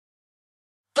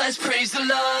Let's praise the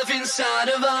love inside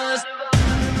of us.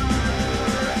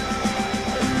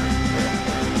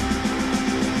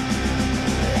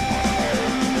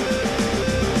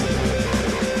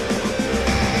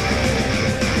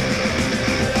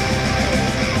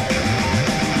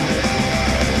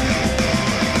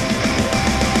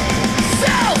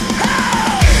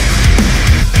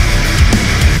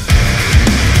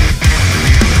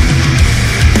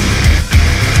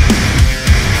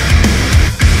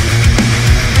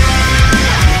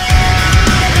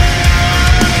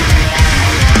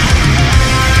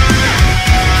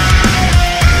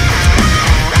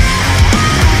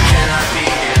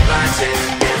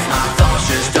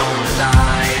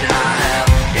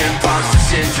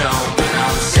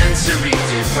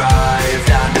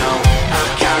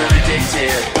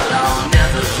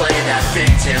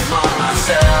 On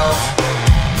myself,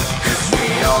 'cause we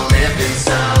all live in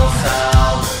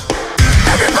self-help.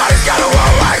 Everybody's got a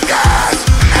world like this.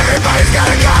 Everybody's got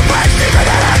a complex deeper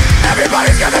than it.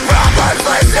 Everybody's got the problems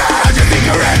listed. How'd you think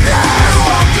you're in this? You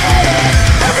won't get it.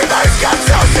 Everybody's got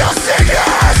social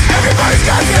sickness. Everybody's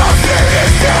got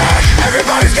self-sickness.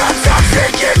 Everybody's got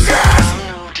toxic interest. I'm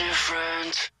no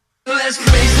different. Let's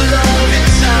praise the love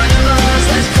inside of us.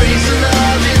 Let's praise the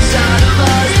love inside of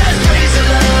us. Let's praise the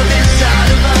love inside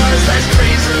of us. Let's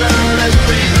praise the love, let's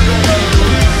praise the love.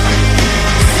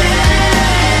 Take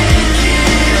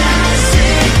it as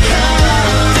it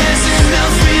comes. There's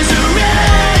enough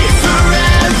misery for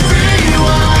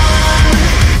everyone.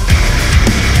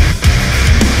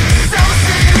 So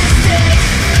sadistic.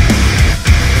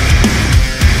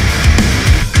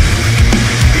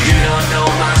 You don't know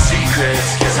my secrets,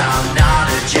 'cause I'm not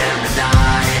a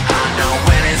Gemini. I know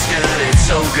when it's good, it's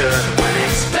so good. When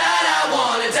it's bad, I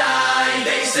wanna die.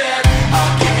 They said,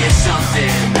 I'll give you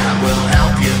something that will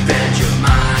help you bend your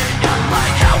mind. I'm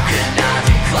like, how can I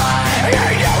decline? I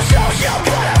ain't no social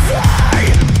butterfly.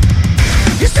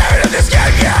 You're staring at the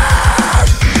skin gap.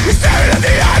 You're staring at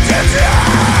the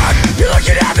attitude. You're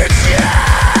looking at the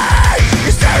change.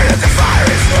 You're staring at the fire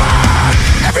and smoke.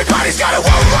 Everybody's got a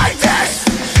world like this.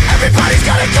 Everybody's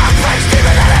got a complex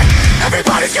deeper than it.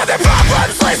 Everybody's got their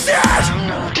problems listed. I'm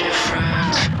no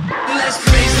different. Let's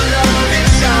praise the love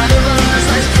inside of us.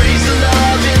 Let's praise the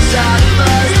love inside of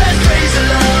us. Let's praise the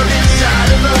love inside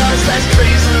of us. Let's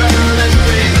praise the love, let's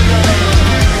praise the love.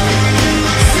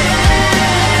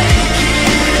 Take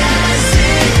it as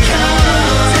it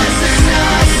comes. There's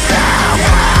enough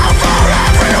self-help for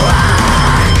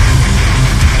everyone.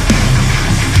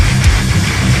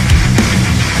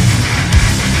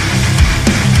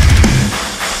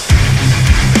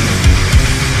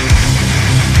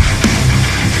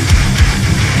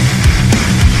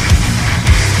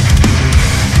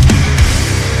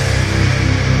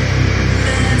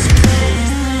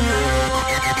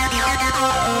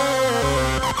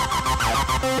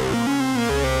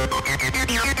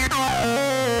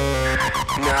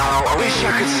 Now, I wish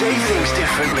I could say things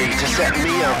differently to set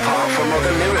me apart from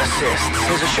other lyricists.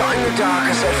 There's a shot in the dark,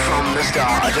 I said from the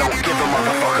start, I don't give a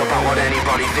motherfuck about what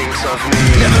anybody thinks of me.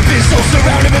 Never been so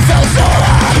surrounded but felt so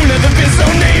loud. Never been so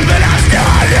named but I still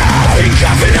know. Ain't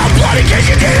coughing up blood in case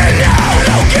you didn't know.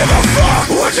 Don't give a fuck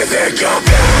what you think of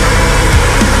me.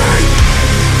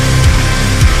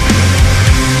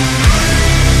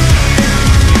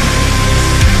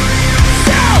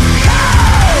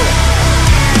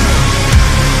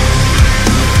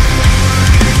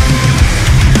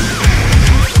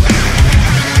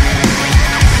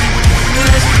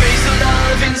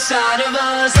 Inside of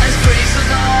us, let's praise the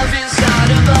love inside.